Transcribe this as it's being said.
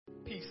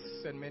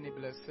Peace and many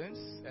blessings,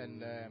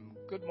 and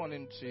good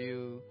morning to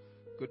you,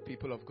 good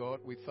people of God.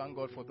 We thank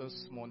God for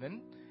this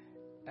morning.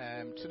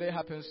 Today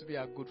happens to be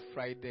our Good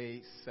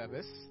Friday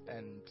service,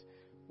 and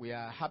we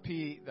are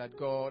happy that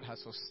God has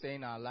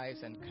sustained our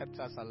lives and kept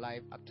us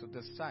alive up to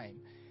this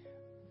time.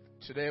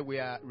 Today we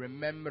are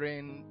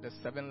remembering the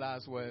 7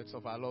 last words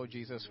of our Lord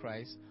Jesus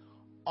Christ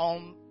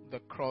on the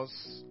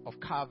cross of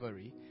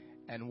Calvary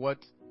and what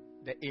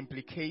the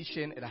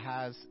implication it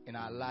has in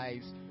our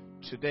lives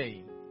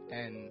today.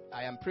 And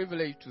I am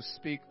privileged to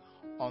speak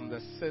on the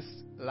 6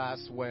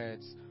 last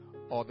words,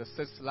 or the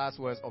 6 last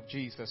words of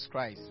Jesus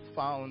Christ,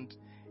 found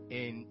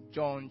in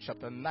John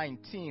chapter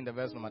 19, the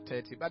verse number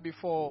 30. But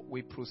before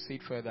we proceed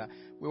further,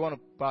 we want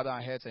to bow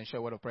our heads and share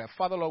a word of prayer.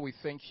 Father, Lord, we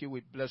thank you.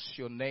 We bless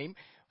your name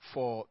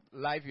for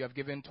life you have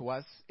given to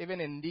us.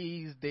 Even in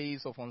these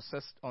days of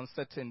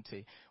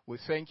uncertainty, we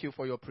thank you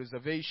for your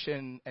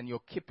preservation and your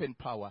keeping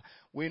power.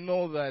 We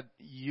know that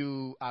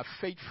you are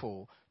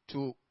faithful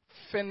to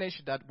finish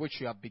that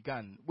which you have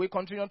begun. We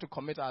continue to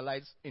commit our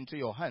lives into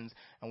your hands,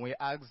 and we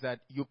ask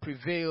that you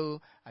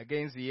prevail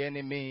against the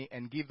enemy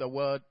and give the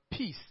world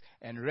peace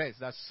and rest,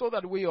 that so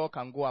that we all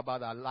can go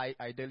about our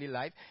daily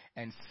life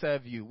and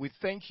serve you. We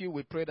thank you.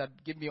 We pray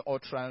that give me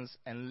utterance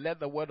and let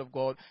the word of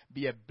God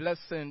be a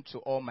blessing to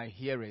all my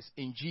hearers.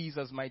 In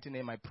Jesus' mighty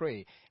name I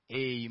pray.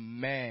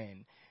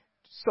 Amen.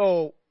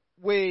 So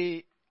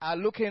we are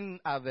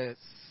looking at the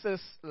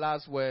 6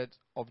 last words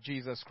of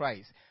Jesus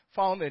Christ,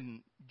 found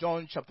in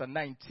John chapter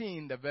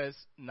 19, the verse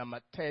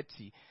number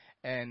 30.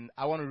 And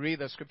I want to read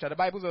the scripture. The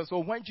Bible says, so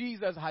when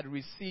Jesus had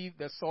received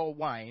the sour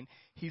wine,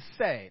 he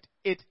said,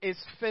 it is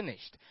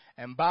finished.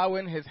 And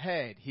bowing his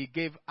head, he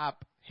gave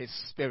up his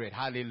spirit.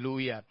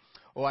 Hallelujah.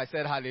 Oh, I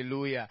said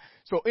hallelujah.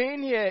 So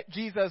in here,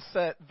 Jesus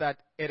said that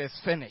it is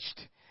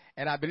finished.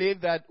 And I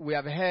believe that we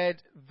have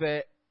heard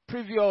the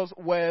previous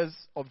words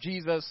of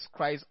Jesus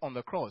Christ on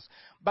the cross.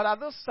 But at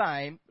this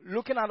time,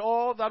 looking at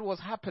all that was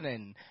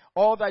happening,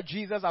 all that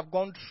Jesus had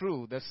gone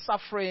through, the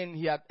suffering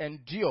he had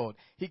endured,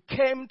 he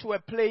came to a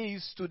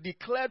place to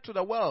declare to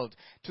the world,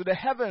 to the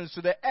heavens,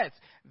 to the earth,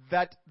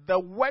 that the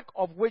work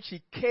of which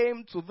he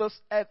came to this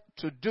earth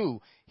to do,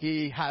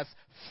 he has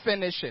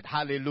finished it.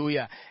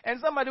 Hallelujah. And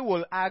somebody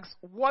will ask,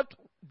 what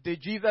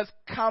did Jesus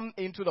come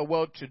into the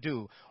world to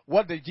do?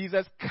 What did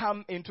Jesus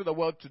come into the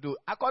world to do?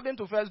 According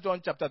to 1 John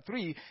chapter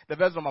 3, the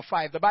verse number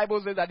 5, the Bible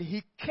says that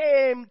he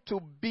came to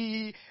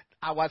be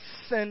our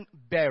sin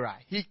bearer.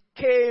 He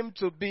came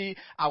to be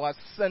our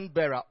sin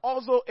bearer.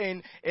 Also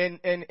in 1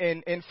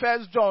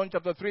 John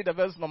chapter 3, the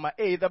verse number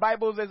 8, the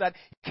Bible says that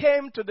he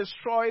came to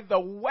destroy the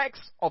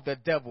works of the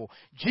devil.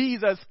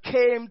 Jesus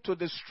came to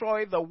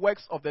destroy the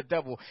works of the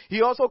devil.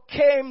 He also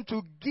came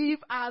to give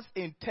us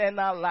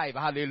eternal life.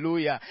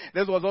 Hallelujah.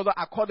 This was also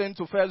according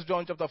to 1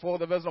 John chapter 4,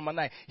 the verse number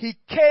 9. He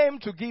came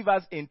to give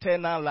us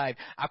eternal life.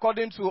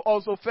 According to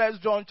also 1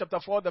 John chapter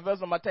 4, the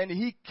verse number 10,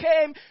 he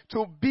came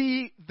to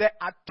be the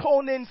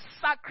atoning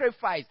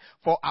sacrifice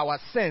for our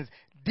sins.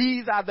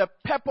 These are the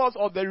purpose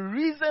or the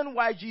reason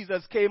why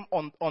Jesus came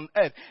on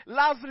earth.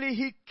 Lastly,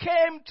 he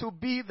came to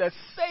be the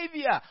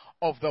savior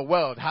of the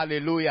world.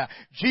 Hallelujah.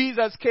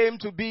 Jesus came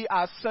to be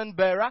our sin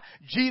bearer.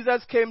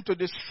 Jesus came to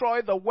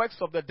destroy the works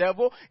of the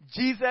devil.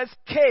 Jesus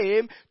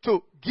came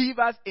to give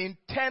us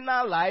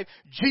eternal life.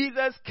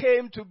 Jesus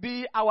came to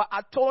be our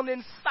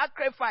atoning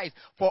sacrifice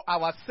for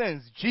our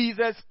sins.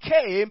 Jesus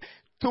came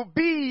to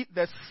be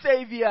the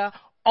savior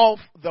of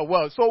the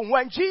world. So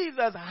when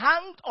Jesus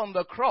hung on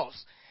the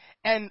cross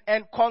and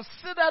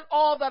considered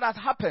all that had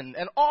happened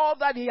and all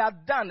that he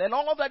had done and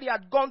all that he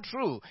had gone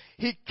through,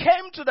 he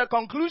came to the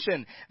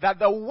conclusion that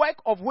the work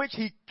of which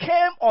he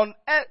came on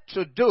earth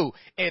to do,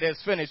 it is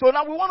finished. So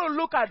now we want to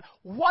look at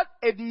what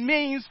it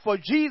means for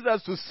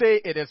Jesus to say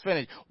it is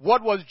finished.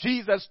 What was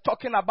Jesus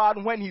talking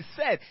about when he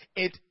said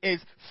it is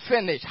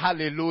finished?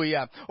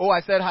 Hallelujah. Oh,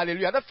 I said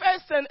hallelujah. The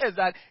first thing is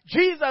that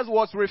Jesus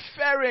was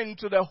referring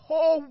to the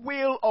whole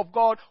will of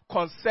God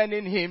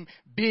concerning him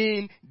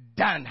being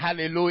done.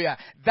 Hallelujah.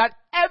 That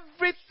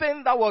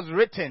everything that was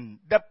written,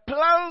 the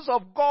plans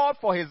of God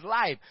for his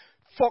life,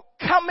 for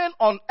coming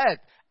on earth,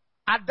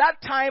 at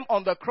that time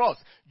on the cross,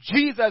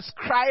 Jesus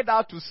cried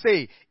out to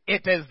say,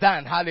 it is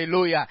done.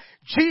 Hallelujah.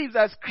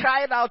 Jesus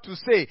cried out to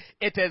say,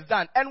 it is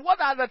done. And what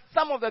are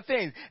some of the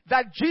things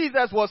that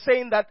Jesus was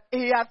saying that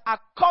he has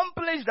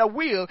accomplished the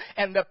will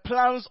and the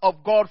plans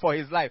of God for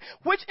his life?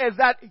 Which is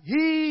that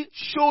he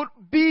should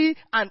be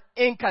an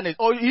incarnate,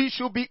 or he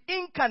should be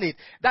incarnate.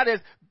 That is,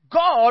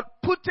 God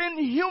putting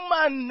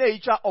human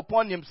nature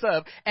upon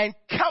himself and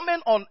coming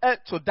on earth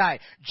to die.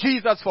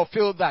 Jesus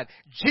fulfilled that.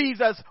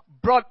 Jesus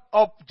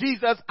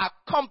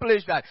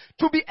accomplished that.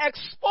 To be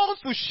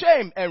exposed to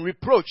shame and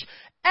reproach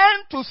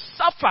and to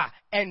suffer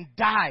and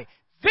die.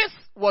 This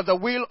was the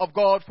will of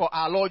God for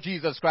our Lord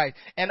Jesus Christ.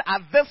 And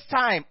at this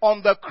time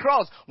on the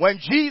cross, when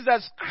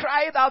Jesus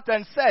cried out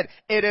and said,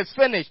 it is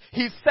finished,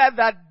 he said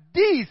that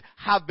these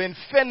have been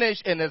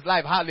finished in his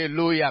life.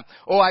 Hallelujah.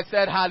 Oh, I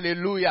said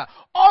hallelujah.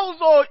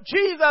 Also,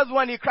 Jesus,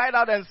 when he cried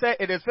out and said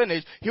it is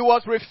finished, he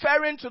was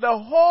referring to the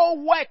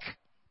whole work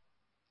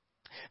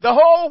The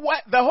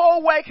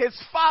whole work his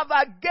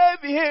Father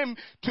gave him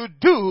to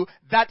do,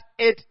 that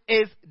it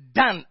is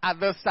done at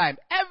this time.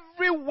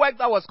 Every work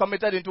that was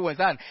committed into his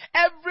hand,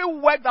 every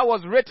work that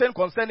was written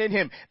concerning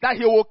him, that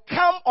he will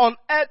come on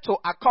earth to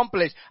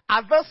accomplish,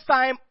 at this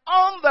time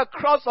on the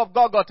cross of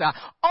Golgotha,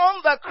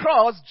 on the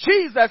cross,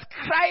 Jesus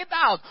cried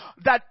out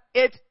that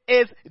it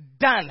is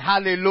done.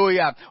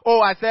 Hallelujah. Oh,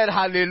 I said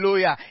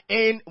hallelujah.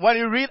 When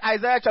you read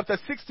Isaiah chapter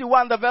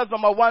 61, the verse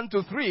number 1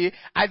 to 3,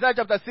 Isaiah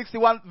chapter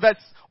 61, verse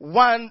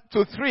 1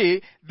 to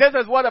 3, this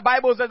is what the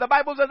Bible says. The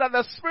Bible says that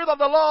the Spirit of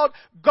the Lord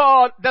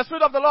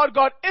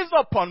God is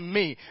upon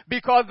me,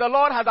 because the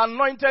Lord has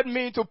anointed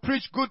me to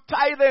preach good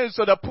tidings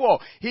to the poor.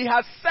 He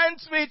has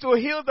sent me to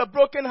heal the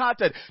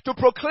brokenhearted, to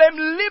proclaim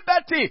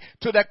liberty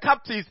to the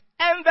captives,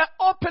 and the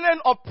opening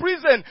of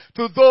prison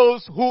to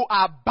those who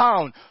are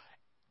bound,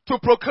 to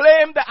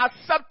proclaim the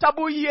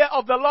acceptable year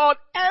of the Lord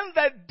and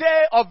the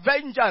day of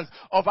vengeance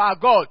of our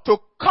God, to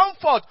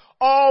comfort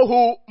all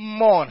who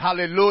mourn.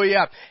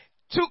 Hallelujah.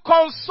 To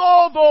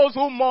console those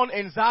who mourn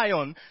in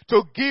Zion,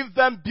 to give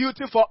them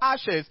beauty for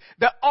ashes,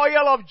 the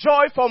oil of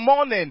joy for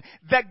mourning,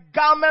 the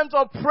garment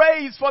of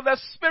praise for the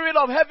spirit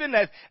of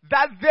heaviness,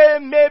 that they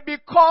may be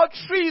called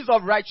trees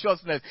of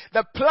righteousness,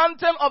 the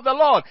planting of the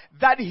Lord,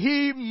 that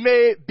he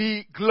may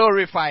be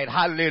glorified.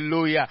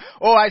 Hallelujah.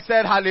 Oh, I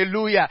said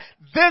hallelujah.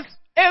 This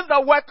is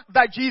the work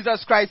that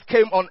Jesus Christ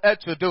came on earth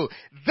to do.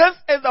 This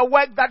is the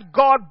work that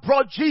God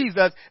brought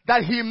Jesus,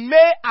 that he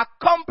may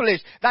accomplish,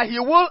 that he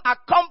will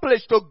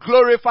accomplish to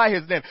glorify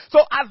his name. So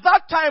at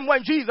that time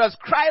when Jesus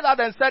cried out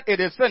and said it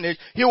is finished,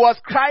 he was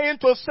crying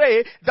to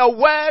say the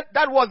word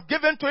that was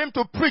given to him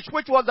to preach,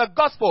 which was the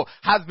gospel,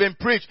 has been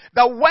preached.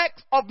 The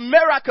works of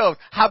miracles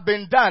have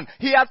been done.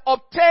 He has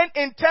obtained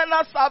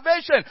eternal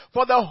salvation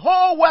for the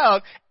whole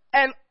world,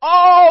 and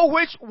all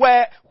which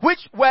were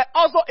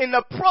also in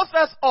the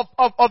process of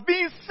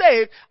being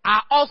saved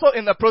are also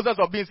in the process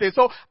of being saved.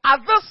 So at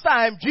this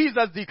time,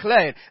 Jesus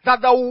declared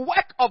that the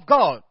work of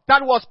God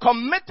that was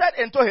committed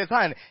into his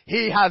hand,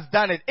 he has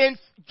done it. In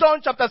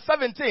John chapter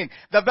 17,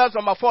 the verse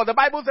number 4, the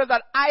Bible says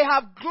that I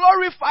have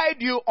glorified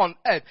you on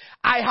earth.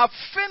 I have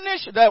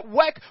finished the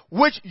work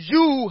which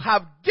you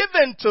have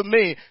given to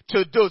me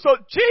to do. So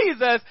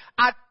Jesus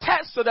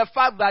attests to the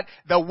fact that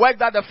the work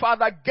that the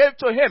Father gave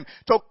to him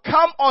to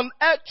come on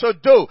earth to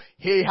do,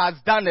 he has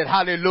done it.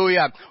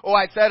 Hallelujah. Oh,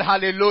 I said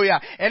hallelujah.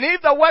 And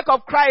if the work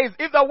of Christ,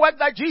 if the work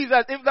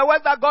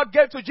that God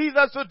gave to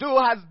Jesus to do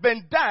has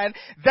been done,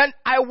 then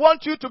I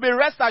want you to be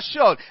rest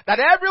assured that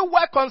every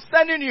work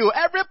concerning you,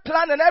 every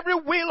plan and every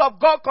will of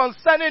God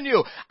concerning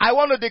you, I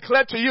want to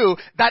declare to you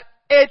that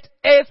it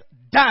is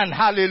done.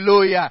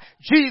 Hallelujah.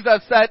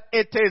 Jesus said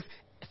it is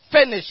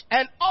finished.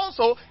 And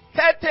also,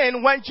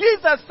 13, when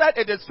Jesus said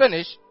it is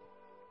finished,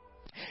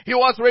 he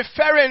was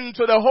referring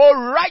to the whole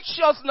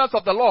righteousness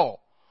of the law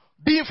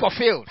being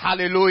fulfilled.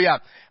 Hallelujah.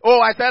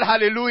 Oh, I said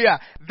hallelujah.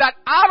 That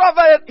out of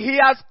it, he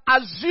has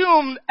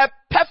assumed a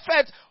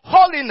perfect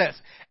holiness.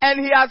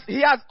 And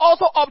he has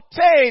also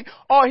obtained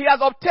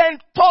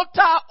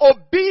total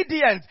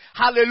obedience.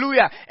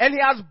 Hallelujah. And he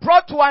has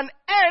brought to an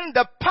end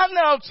the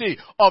penalty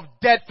of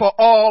death for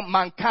all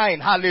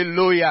mankind.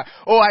 Hallelujah.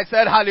 Oh, I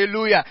said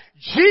hallelujah.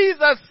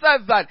 Jesus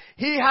says that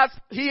he has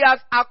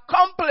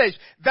accomplished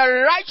the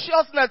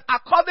righteousness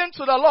according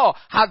to the law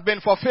has been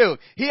fulfilled.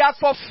 He has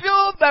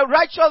fulfilled the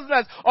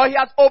righteousness, or he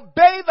has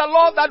obeyed the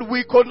law that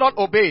we could not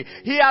obey.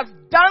 He has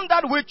done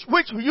that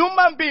which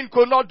human being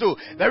could not do.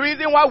 The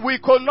reason why we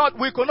could not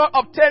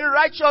obtain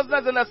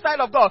righteousness in the sight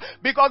of God,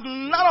 because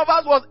none of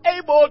us was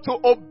able to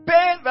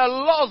obey the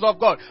laws of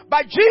God.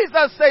 But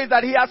Jesus says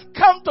that he has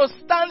come to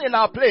stand in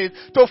our place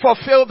to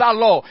fulfill that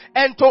law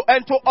and to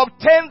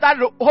obtain that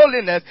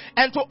holiness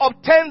and to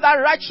obtain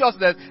that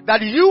righteousness,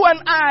 that you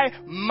and I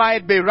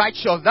might be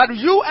righteous, that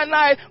you and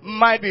I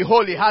might be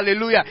holy.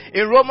 Hallelujah.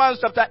 In Romans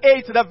chapter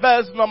 8, the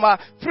verse number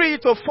 3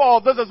 to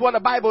 4, this is what the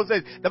Bible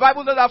says. The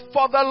Bible says that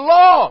for the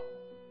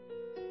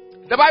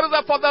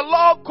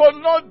law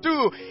could not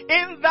do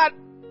in that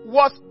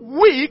was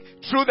weak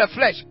through the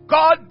flesh.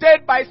 God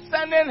did by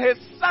sending his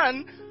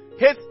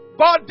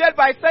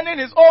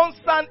own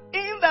son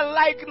in the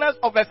likeness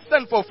of a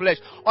sinful flesh.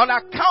 On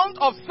account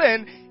of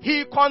sin,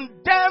 he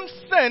condemned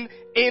sin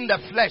in the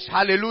flesh.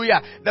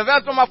 Hallelujah. The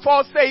verse number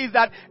 4 says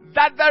that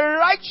the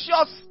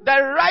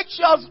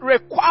righteous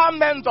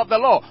requirements of the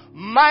law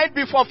might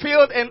be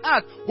fulfilled in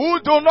us, who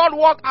do not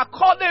walk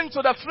according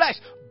to the flesh,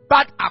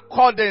 but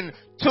according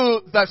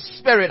to the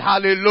Spirit.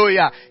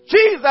 Hallelujah.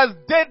 Jesus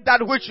did that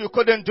which you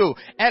couldn't do.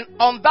 And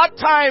on that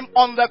time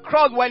on the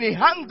cross, when he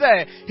hung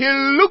there, he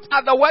looked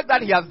at the work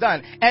that he has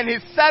done, and he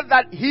said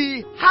that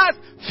he has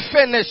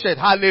finished it.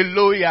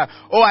 Hallelujah.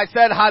 Oh, I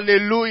said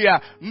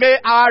hallelujah. May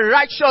our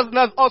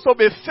righteousness also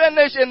be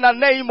finished in the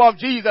name of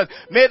Jesus.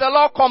 May the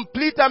Lord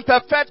complete and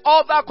perfect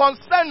all that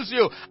concerns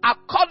you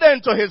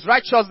according to his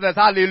righteousness.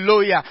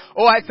 Hallelujah.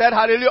 Oh, I said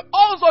hallelujah.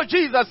 Also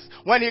Jesus,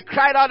 when he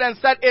cried out and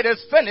said it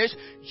is finished,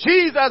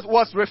 Jesus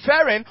was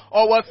referring,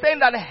 or was saying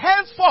that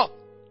henceforth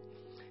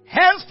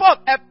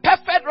a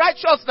perfect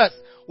righteousness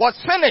was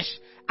finished,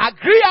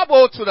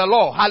 agreeable to the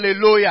law.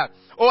 Hallelujah.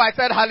 Oh, I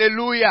said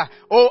hallelujah.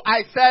 Oh,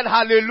 I said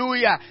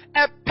hallelujah.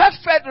 A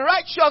perfect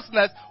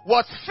righteousness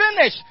was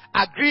finished,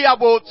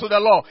 agreeable to the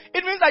law.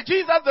 It means that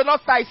Jesus did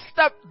not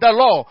sidestep the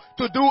law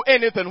to do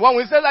anything. When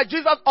we say that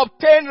Jesus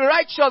obtained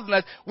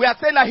righteousness, we are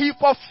saying that he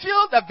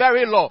fulfilled the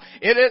very law.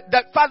 It is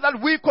the fact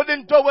that we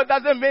couldn't do it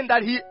doesn't mean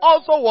that he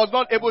also was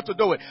not able to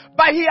do it.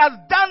 But he has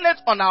done it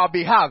on our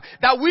behalf.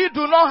 That we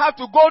do not have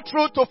to go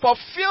through to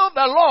fulfill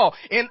the law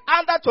in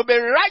order to be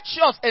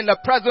righteous in the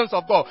presence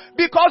of God.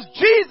 Because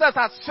Jesus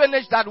has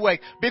finished that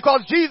work.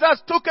 Because Jesus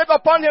took it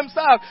upon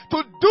himself to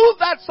do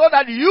that so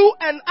that you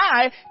and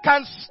I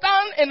can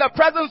stand in the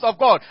presence of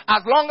God.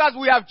 As long as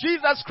we have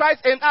Jesus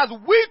Christ in us,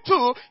 we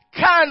too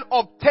can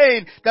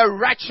obtain the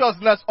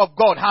righteousness of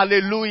God.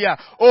 Hallelujah.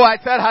 Oh, I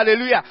said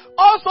hallelujah.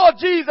 Also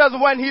Jesus,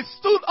 when he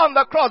stood on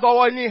the cross or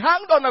when he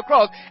hung on the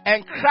cross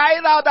and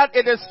cried out that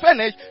it is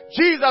finished,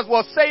 Jesus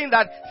was saying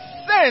that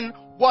sin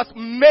was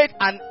made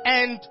an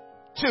end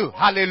to.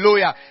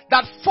 Hallelujah.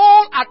 That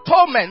full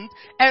atonement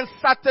and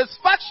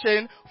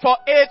satisfaction for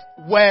it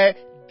were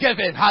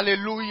given.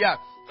 Hallelujah.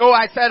 Oh,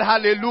 I said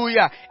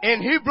hallelujah.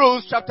 In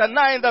Hebrews chapter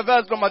 9, the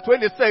verse number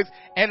 26,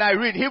 and I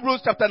read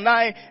Hebrews chapter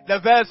 9, the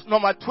verse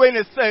number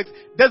 26.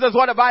 This is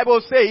what the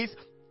Bible says.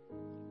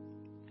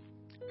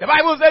 The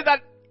Bible says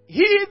that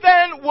he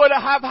then would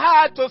have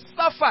had to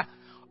suffer,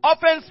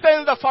 often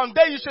since the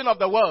foundation of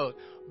the world.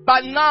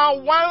 But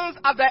now, once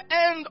at the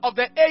end of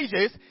the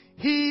ages,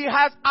 he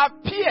has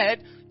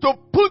appeared to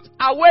put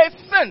away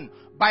sin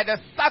by the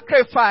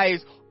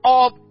sacrifice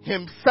of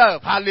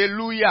himself.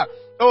 Hallelujah.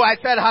 Oh, I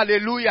said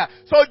hallelujah.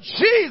 So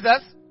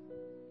Jesus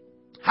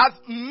has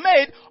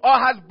made or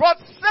has brought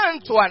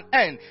sin to an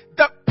end.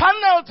 The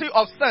penalty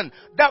of sin,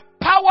 the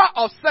power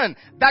of sin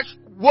that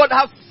would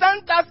have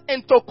sent us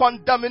into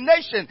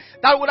condemnation,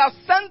 that would have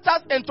sent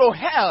us into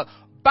hell,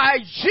 by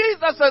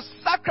Jesus'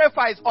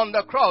 sacrifice on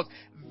the cross,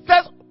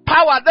 this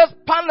power, this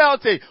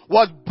penalty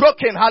was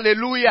broken.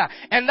 Hallelujah.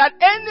 And that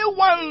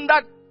anyone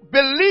that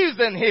believes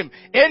in him,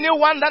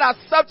 anyone that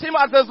accepts him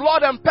as his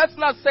Lord and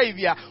personal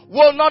Savior,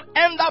 will not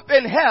end up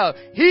in hell.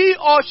 He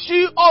or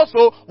she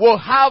also will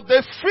have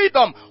this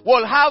freedom,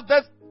 will have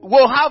this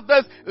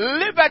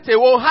liberty,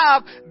 will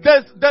have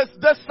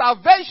this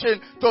salvation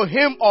to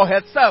him or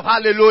herself.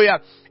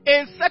 Hallelujah.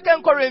 In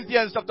 2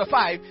 Corinthians chapter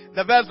 5,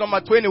 the verse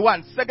number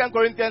 21. 2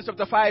 Corinthians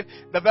chapter 5,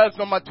 the verse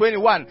number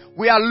 21.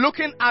 We are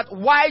looking at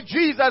why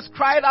Jesus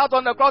cried out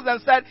on the cross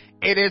and said,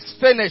 it is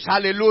finished.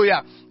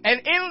 Hallelujah. And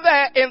in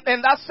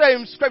that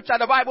same scripture,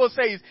 the Bible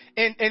says,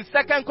 in 2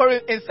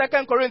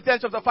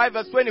 Corinthians chapter 5,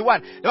 verse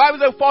 21, the Bible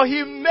says, for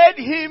he made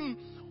him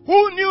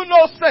who knew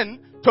no sin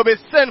to be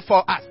sin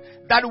for us,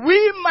 that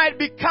we might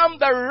become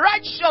the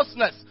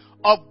righteousness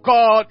of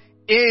God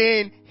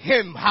in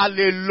him.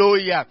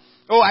 Hallelujah.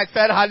 Oh, I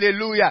said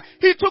hallelujah.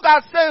 He took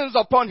our sins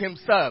upon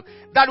himself,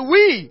 that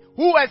we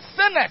who were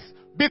sinners,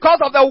 because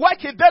of the work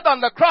he did on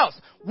the cross,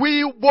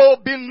 we will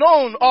be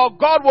known, or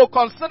God will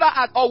consider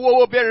us, or we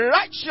will be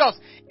righteous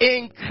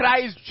in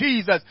Christ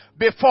Jesus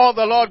before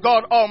the Lord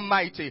God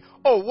Almighty.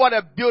 Oh, what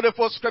a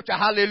beautiful scripture.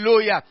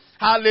 Hallelujah.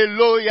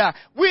 Hallelujah.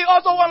 We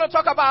also want to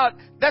talk about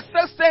the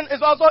sixth thing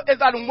is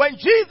that when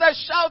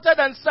Jesus shouted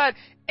and said,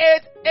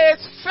 it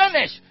is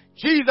finished,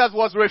 Jesus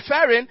was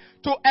referring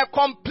to a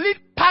complete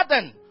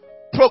pardon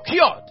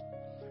procured,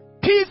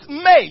 peace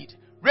made,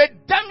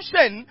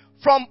 redemption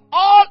from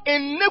all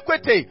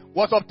iniquity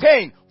was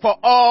obtained for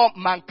all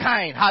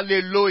mankind.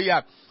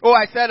 Hallelujah. Oh,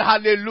 I said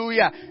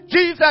hallelujah.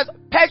 Jesus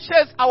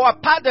purchased our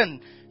pardon.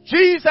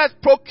 Jesus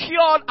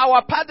procured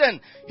our pardon,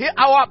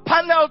 our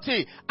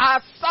penalty, our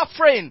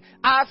suffering,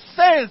 our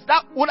sins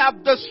that would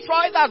have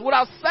destroyed us, would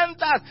have sent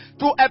us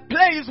to a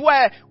place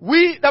where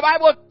the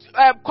Bible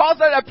calls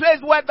it a place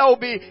where there will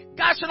be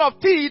gnashing of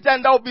teeth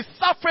and there will be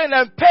suffering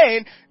and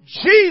pain.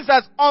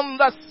 Jesus, on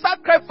the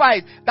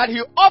sacrifice that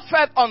he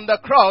offered on the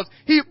cross,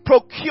 he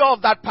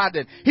procured that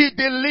pardon. He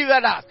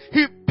delivered us.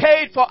 He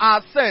paid for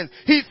our sins.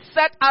 He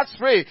set us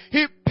free.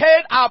 He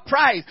paid our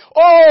price.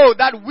 Oh,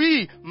 that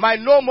we might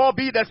no more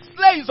be the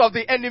slaves of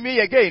the enemy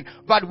again,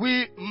 but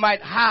we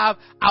might have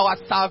our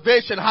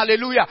salvation.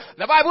 Hallelujah.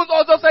 The Bible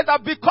also says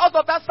that because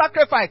of that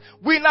sacrifice,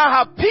 we now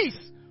have peace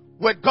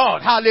with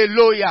God.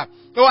 Hallelujah.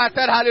 Oh, I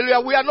said hallelujah.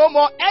 We are no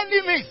more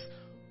enemies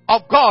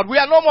of God. We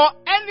are no more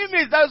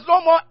enemies. There is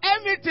no more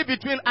enmity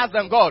between us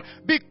and God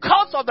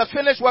because of the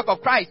finished work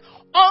of Christ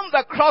on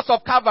the cross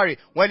of Calvary.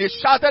 When he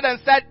shouted and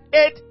said,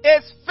 it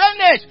is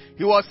finished,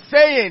 he was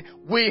saying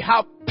we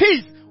have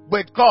peace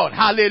with God.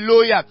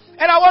 Hallelujah.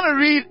 And I want to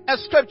read a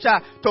scripture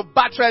to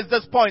buttress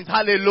this point.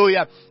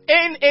 Hallelujah.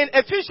 In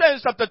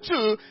Ephesians chapter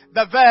 2,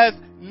 the verse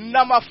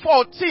number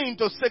 14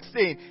 to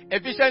 16.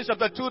 Ephesians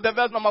chapter 2, the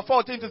verse number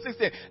 14 to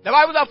 16. The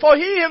Bible says, for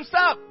he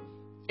himself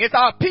is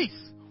our peace,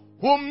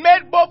 who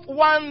made both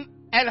one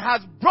and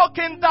has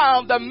broken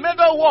down the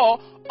middle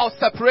wall of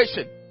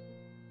separation,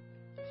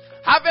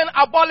 having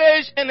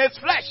abolished in his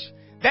flesh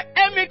the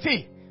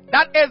enmity,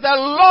 that is the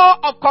law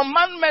of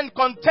commandment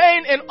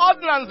contained in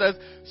ordinances,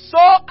 so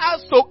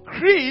as to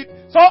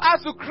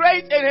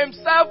create in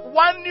himself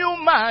one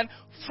new man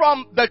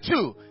from the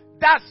two,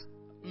 thus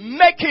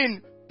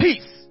making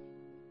peace.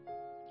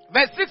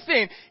 Verse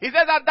 16, he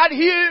says that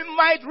he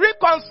might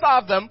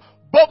reconcile them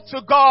both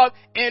to God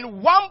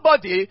in one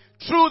body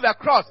through the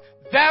cross,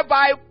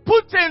 thereby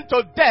putting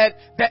to death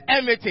the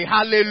enmity.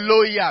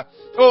 Hallelujah.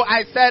 Oh,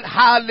 I said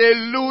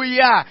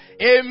hallelujah.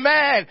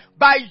 Amen.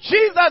 By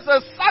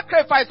Jesus'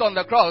 sacrifice on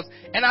the cross,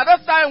 and at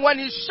that time when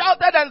he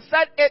shouted and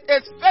said, it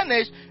is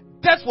finished,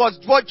 this was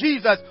what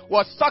Jesus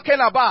was talking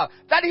about.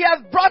 That he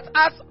has brought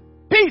us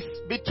peace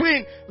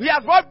between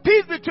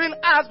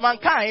us,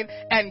 mankind,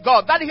 and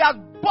God. That he has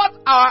bought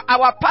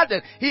our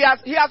pardon. He has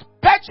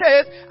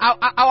purchased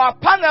our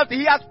penalty.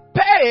 He has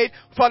paid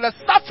for the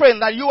suffering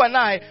that you and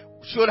I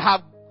should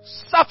have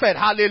suffered.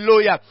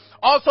 Hallelujah.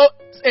 Also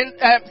in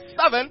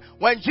 7,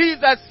 when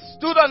Jesus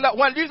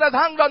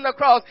hung on the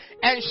cross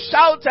and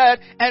shouted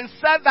and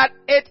said that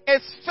it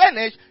is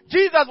finished,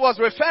 Jesus was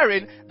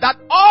referring that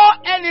all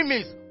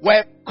enemies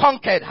were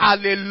conquered.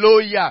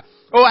 Hallelujah.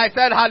 Oh, I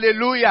said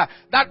hallelujah.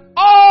 That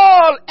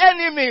all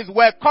enemies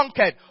were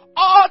conquered.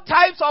 All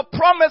types of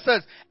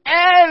promises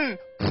and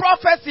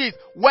prophecies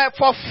were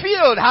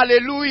fulfilled.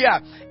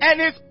 Hallelujah.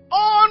 And his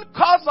own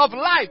course of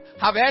life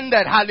have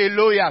ended.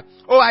 Hallelujah.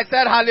 Oh, I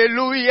said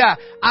hallelujah.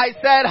 I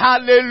said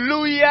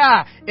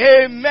hallelujah.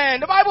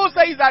 Amen. The Bible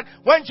says that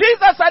when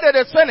Jesus said it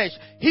is finished,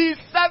 he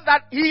said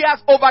that he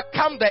has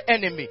overcome the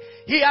enemy.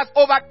 He has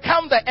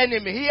overcome the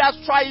enemy. He has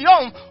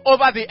triumphed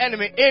over the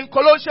enemy. In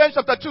Colossians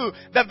chapter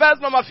 2, the verse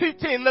number 15,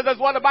 this is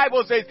what the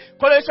Bible says.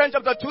 Colossians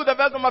chapter 2, the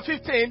verse number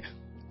 15.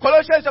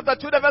 Colossians chapter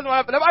 2, the verse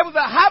number 15. The Bible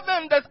says,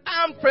 having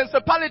disarmed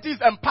principalities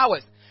and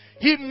powers,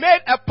 he made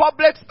a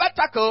public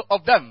spectacle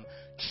of them,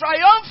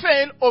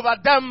 triumphing over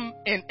them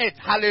in it.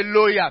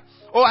 Hallelujah.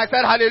 Oh, I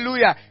said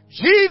hallelujah.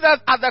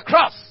 Jesus at the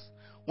cross,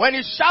 when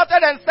he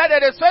shouted and said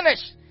it is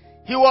finished,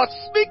 he was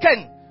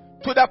speaking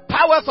to the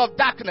powers of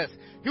darkness.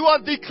 He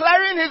was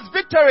declaring his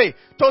victory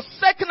to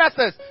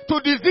sicknesses, to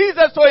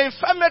diseases, to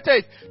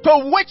infirmities,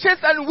 to witches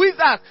and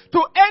wizards,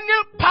 to any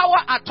power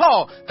at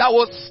all that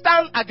will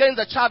stand against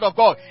the child of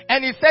God.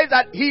 And he says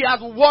that he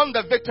has won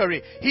the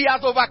victory. He has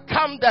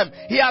overcome them.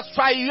 He has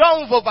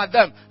triumphed over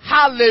them.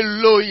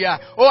 Hallelujah.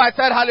 Oh, I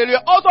said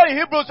hallelujah. Also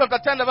in Hebrews chapter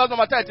 10, verse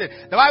number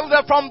 30, the Bible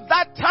says, from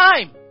that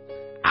time,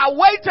 I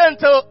wait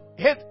until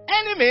his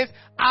enemies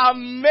are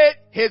made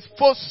his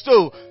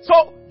footstool.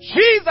 So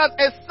Jesus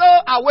is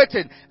still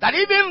awaiting that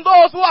even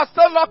those who are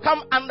still not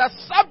come under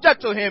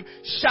subject to him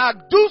shall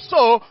do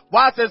so,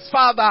 whilst his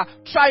Father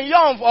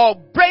triumph or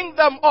bring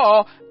them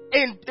all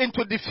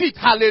into defeat.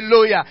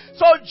 Hallelujah.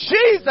 So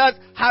Jesus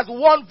has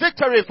won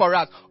victory for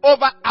us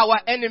over our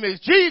enemies.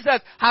 Jesus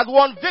has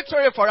won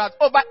victory for us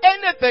over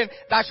anything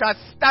that shall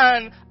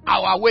stand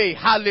our way.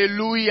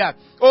 Hallelujah.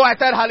 Oh, I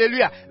said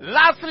hallelujah.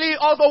 Lastly,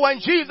 also when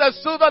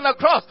Jesus stood on the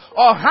cross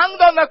or hung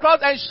on the cross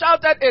and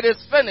shouted, it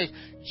is finished,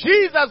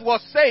 Jesus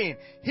was saying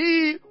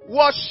he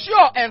was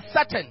sure and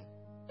certain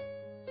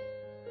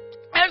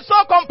and so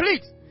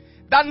complete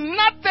that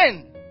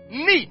nothing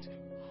need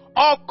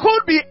or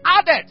could be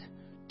added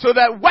to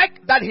the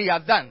work that he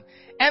has done,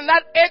 and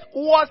that it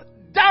was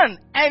done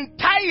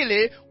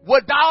entirely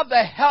without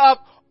the help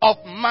of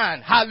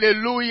man.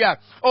 Hallelujah.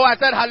 Oh, I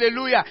said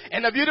hallelujah.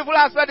 And the beautiful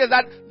aspect is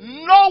that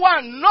no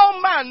one, no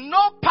man,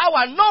 no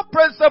power, no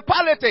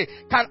principality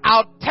can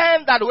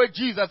outturn that which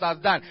Jesus has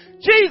done.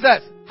 Jesus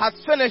has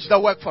finished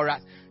the work for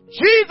us.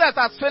 Jesus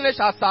has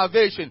finished our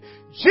salvation.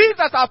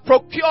 Jesus has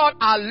procured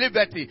our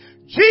liberty.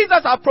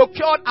 Jesus has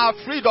procured our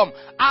freedom.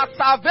 Our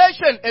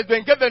salvation has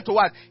been given to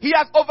us. He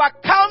has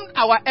overcome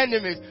our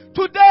enemies.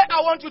 Today, I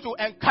want you to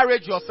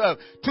encourage yourself.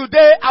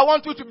 Today, I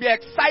want you to be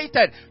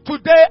excited.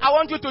 Today, I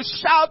want you to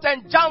shout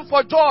and jump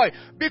for joy,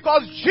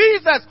 because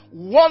Jesus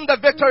won the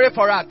victory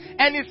for us.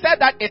 And he said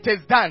that it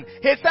is done.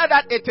 He said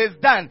that it is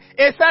done.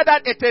 He said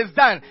that it is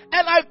done.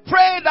 And I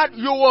pray that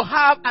you will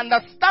have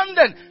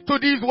understanding to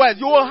these words.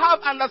 You will have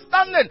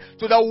understanding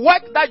to the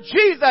work that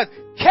Jesus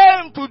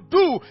came to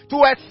do, to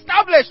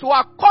establish, to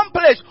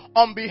accomplish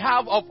on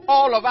behalf of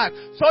all of us,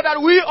 so that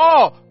we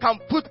all can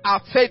put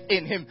our faith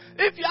in him.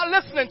 If you are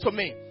listening to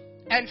me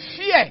and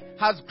fear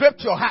has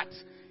gripped your heart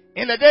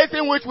in the days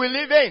in which we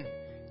live in,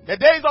 the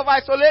days of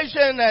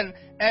isolation and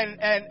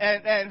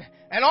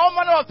all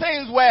manner of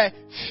things where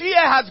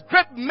fear has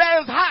gripped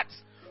men's hearts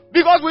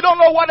because we don't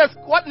know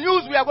what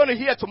news we are going to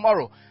hear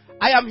tomorrow,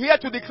 I am here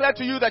to declare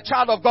to you, the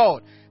child of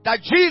God, that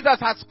Jesus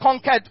has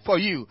conquered for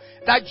you,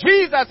 that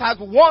Jesus has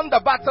won the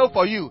battle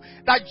for you,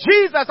 that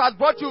Jesus has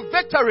brought you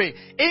victory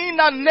in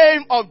the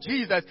name of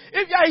Jesus.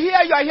 If you are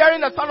here, you are hearing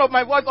the sound of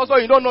my voice, also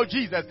you don't know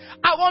Jesus,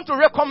 I want to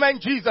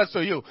recommend Jesus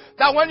to you,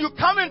 that when you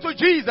come into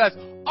Jesus,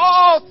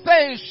 all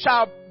things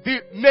shall be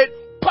made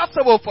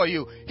possible for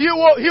you. He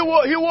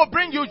will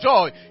bring you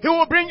joy. He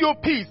will bring you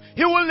peace.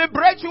 He will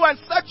liberate you and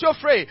set you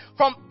free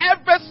from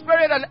every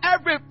spirit and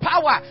every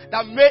power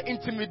that may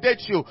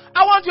intimidate you.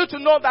 I want you to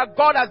know that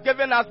God has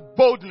given us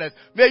boldness.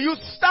 May you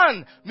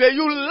stand. May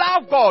you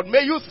love God.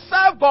 May you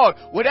serve God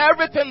with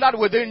everything that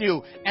within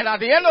you. And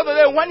at the end of the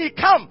day, when he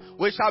comes,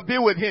 we shall be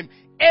with him.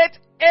 It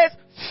is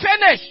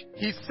finished,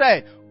 he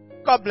said.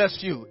 God bless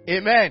you.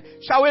 Amen.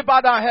 Shall we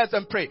bow our heads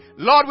and pray?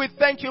 Lord, we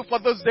thank you for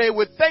this day.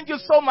 We thank you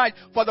so much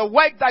for the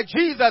work that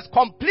Jesus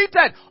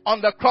completed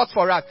on the cross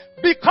for us.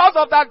 Because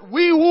of that,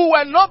 we who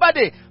were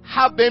nobody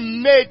have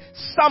been made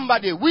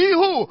somebody. We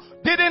who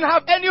didn't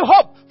have any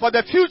hope for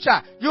the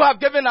future, you have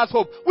given us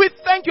hope. We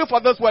thank you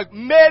for this work.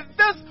 May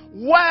this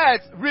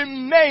words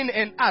remain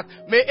in us.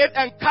 May it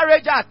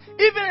encourage us.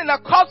 Even in the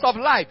course of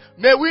life,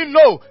 may we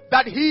know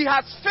that He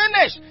has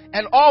finished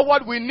and all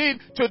what we need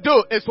to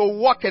do is to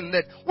walk in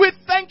it. We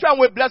thank you and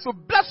we bless you.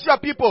 Bless your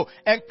people.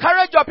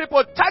 Encourage your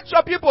people. Touch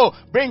your people.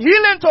 Bring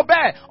healing to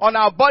bear on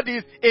our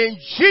bodies. In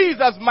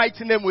Jesus'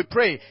 mighty name we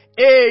pray.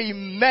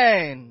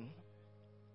 Amen.